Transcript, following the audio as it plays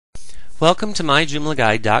Welcome to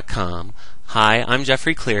myjoomlaguide.com. Hi, I'm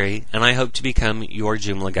Jeffrey Cleary, and I hope to become your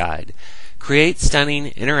Joomla guide. Create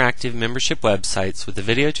stunning, interactive membership websites with the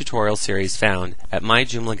video tutorial series found at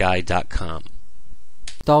myjoomlaguide.com.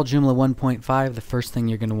 Install Joomla 1.5. The first thing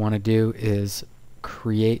you're going to want to do is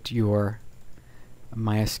create your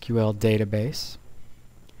MySQL database.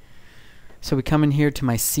 So we come in here to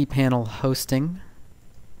my cPanel hosting.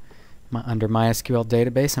 Under MySQL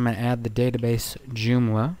database, I'm going to add the database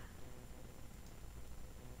Joomla.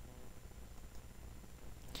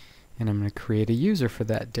 And I'm going to create a user for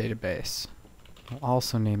that database. I'll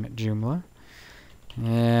also name it Joomla.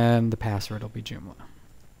 And the password will be Joomla.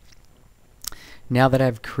 Now that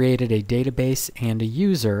I've created a database and a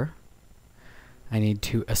user, I need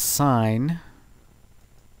to assign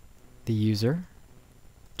the user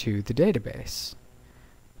to the database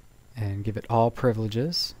and give it all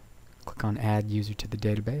privileges. Click on Add User to the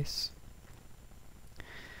Database.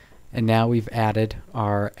 And now we've added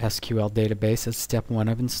our SQL database as step 1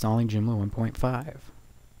 of installing Joomla 1.5.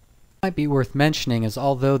 Might be worth mentioning is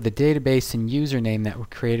although the database and username that were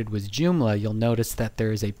created was Joomla, you'll notice that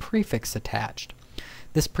there is a prefix attached.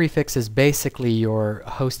 This prefix is basically your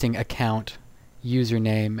hosting account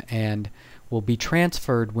username and will be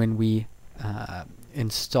transferred when we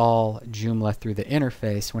install Joomla through the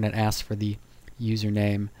interface. When it asks for the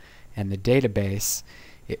username and the database,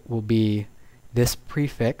 it will be this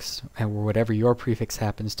prefix, or whatever your prefix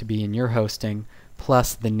happens to be in your hosting,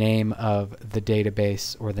 plus the name of the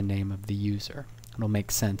database or the name of the user. It'll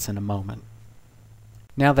make sense in a moment.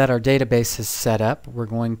 Now that our database is set up, we're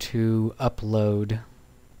going to upload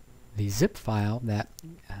the zip file that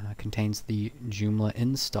contains the Joomla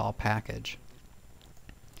install package.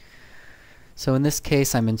 So in this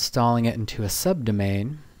case, I'm installing it into a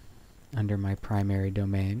subdomain under my primary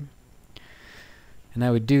domain. And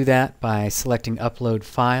I would do that by selecting Upload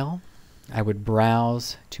File. I would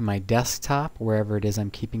browse to my desktop, wherever it is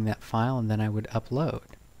I'm keeping that file, and then I would upload.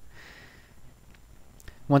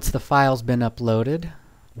 Once the file's been uploaded,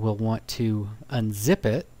 we'll want to unzip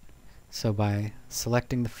it. So by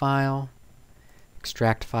selecting the file,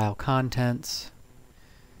 extract file contents,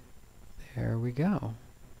 there we go.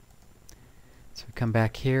 So we come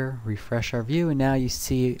back here, refresh our view, and now you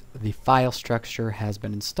see the file structure has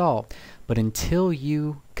been installed. But until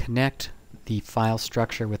you connect the file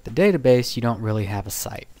structure with the database, you don't really have a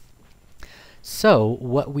site. So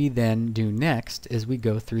what we then do next is we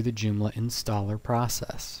go through the Joomla installer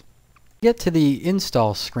process. Get to the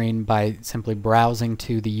install screen by simply browsing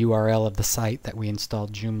to the URL of the site that we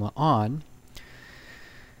installed Joomla on.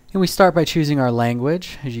 And we start by choosing our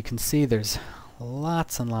language. As you can see, there's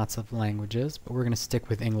lots and lots of languages, but we're going to stick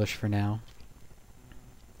with English for now.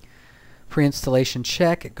 Pre-installation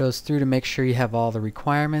check. It goes through to make sure you have all the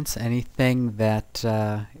requirements. Anything that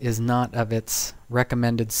is not of its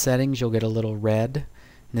recommended settings, you'll get a little red. In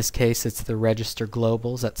this case, it's the register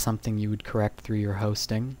globals. That's something you would correct through your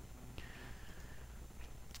hosting.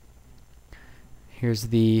 Here's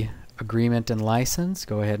the agreement and license.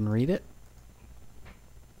 Go ahead and read it.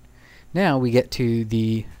 Now we get to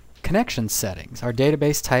the connection settings. Our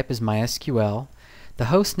database type is MySQL. The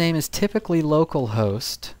host name is typically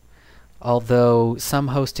localhost, although some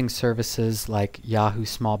hosting services like Yahoo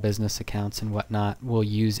small business accounts and whatnot will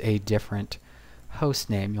use a different host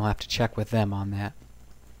name. You'll have to check with them on that.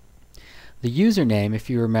 The username, if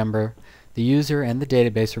you remember, the user and the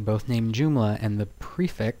database are both named Joomla, and the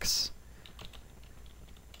prefix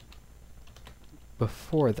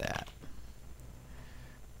before that.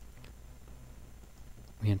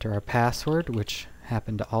 We enter our password, which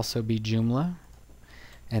happened to also be Joomla,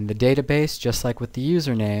 and the database, just like with the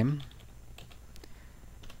username,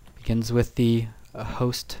 begins with the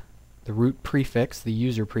the root prefix, the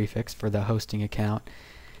user prefix for the hosting account,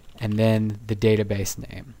 and then the database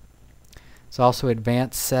name. There's also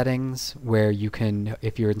advanced settings where you can,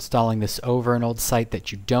 if you're installing this over an old site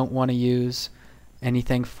that you don't want to use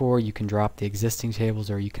anything for, you can drop the existing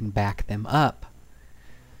tables or you can back them up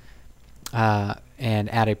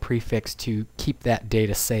and add a prefix to keep that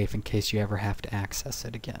data safe in case you ever have to access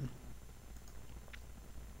it again.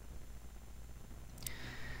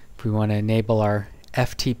 If we want to enable our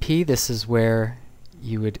FTP, this is where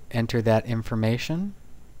you would enter that information.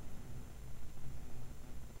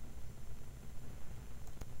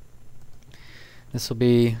 This will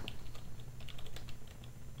be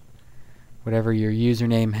whatever your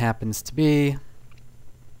username happens to be.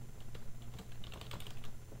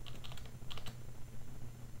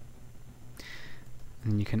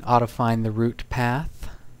 And you can auto-find the root path.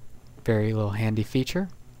 Very little handy feature.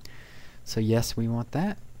 So yes, we want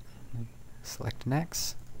that. Select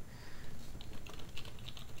Next.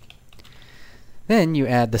 Then you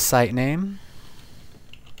add the site name,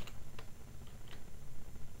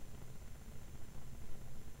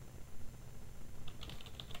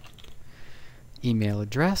 email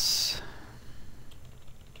address,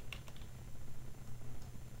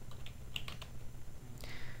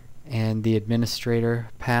 and the administrator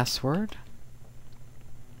password.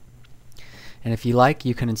 And if you like,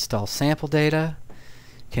 you can install sample data.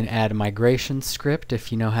 You can add a migration script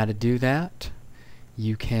if you know how to do that.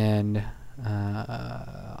 You can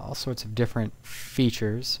all sorts of different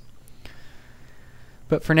features.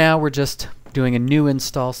 But for now, we're just doing a new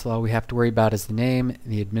install, so all we have to worry about is the name,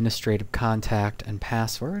 the administrative contact, and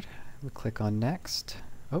password. We click on Next.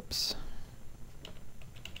 Oops.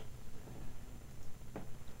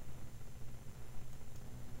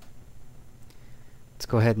 Let's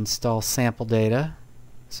go ahead and install sample data,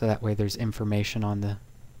 so that way there's information on the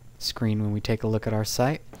screen when we take a look at our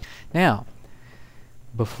site. Now,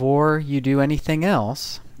 before you do anything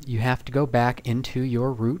else, you have to go back into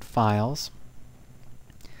your root files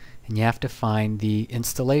and you have to find the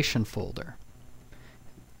installation folder.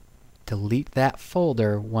 Delete that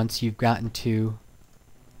folder once you've gotten to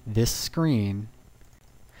this screen.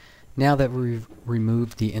 Now that we've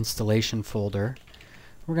removed the installation folder,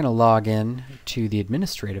 we're going to log in to the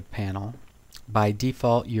administrative panel. By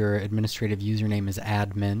default, your administrative username is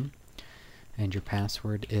admin, and your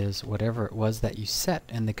password is whatever it was that you set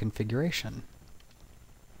in the configuration.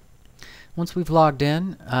 Once we've logged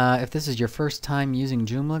in, if this is your first time using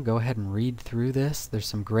Joomla, go ahead and read through this. There's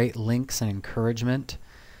some great links and encouragement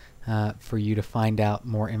for you to find out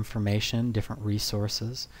more information, different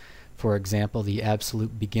resources. For example, the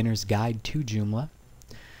Absolute Beginner's Guide to Joomla.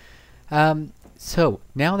 So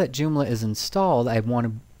now that Joomla is installed, I want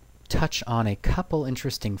to touch on a couple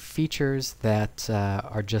interesting features that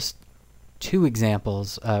are just two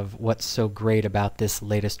examples of what's so great about this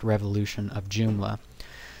latest revolution of Joomla.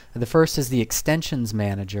 The first is the Extensions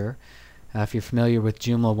Manager. If you're familiar with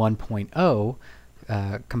Joomla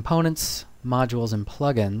 1.0, components, modules, and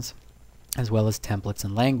plugins, as well as templates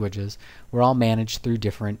and languages, were all managed through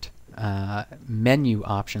different menu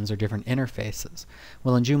options or different interfaces.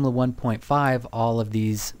 Well, in Joomla 1.5, all of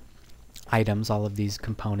these items, all of these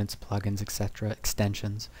components, plugins, etc.,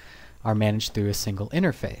 extensions, are managed through a single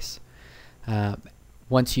interface.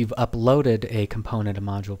 Once you've uploaded a component, a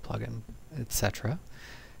module, plugin, etc.,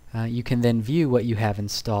 you can then view what you have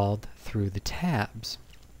installed through the tabs.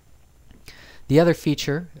 The other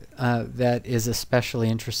feature that is especially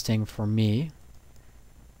interesting for me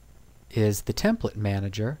is the Template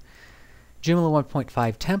Manager. Joomla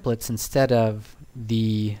 1.5 templates, instead of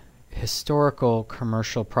the historical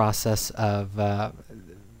commercial process of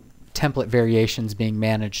template variations being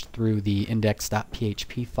managed through the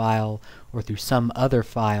index.php file or through some other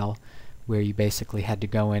file where you basically had to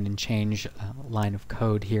go in and change a line of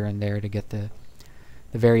code here and there to get the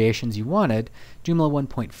variations you wanted, Joomla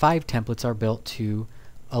 1.5 templates are built to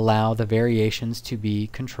allow the variations to be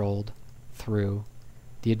controlled through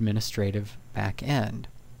the administrative back end.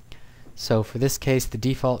 So for this case, the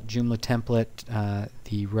default Joomla template,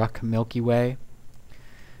 the Ruck Milky Way,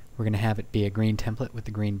 we're going to have it be a green template with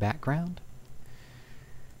the green background.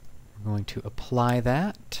 We're going to apply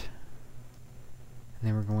that, and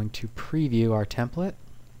then we're going to preview our template.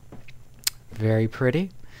 Very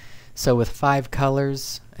pretty. So with 5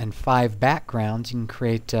 colors and 5 backgrounds, you can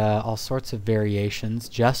create all sorts of variations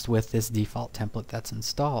just with this default template that's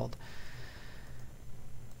installed.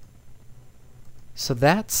 So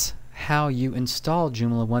that's how you install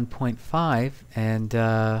Joomla 1.5, and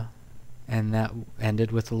that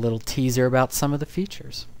ended with a little teaser about some of the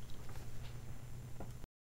features.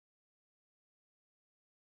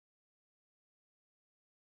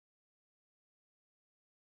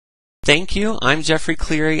 Thank you. I'm Jeffrey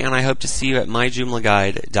Cleary, and I hope to see you at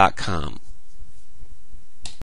myjoomlaguide.com.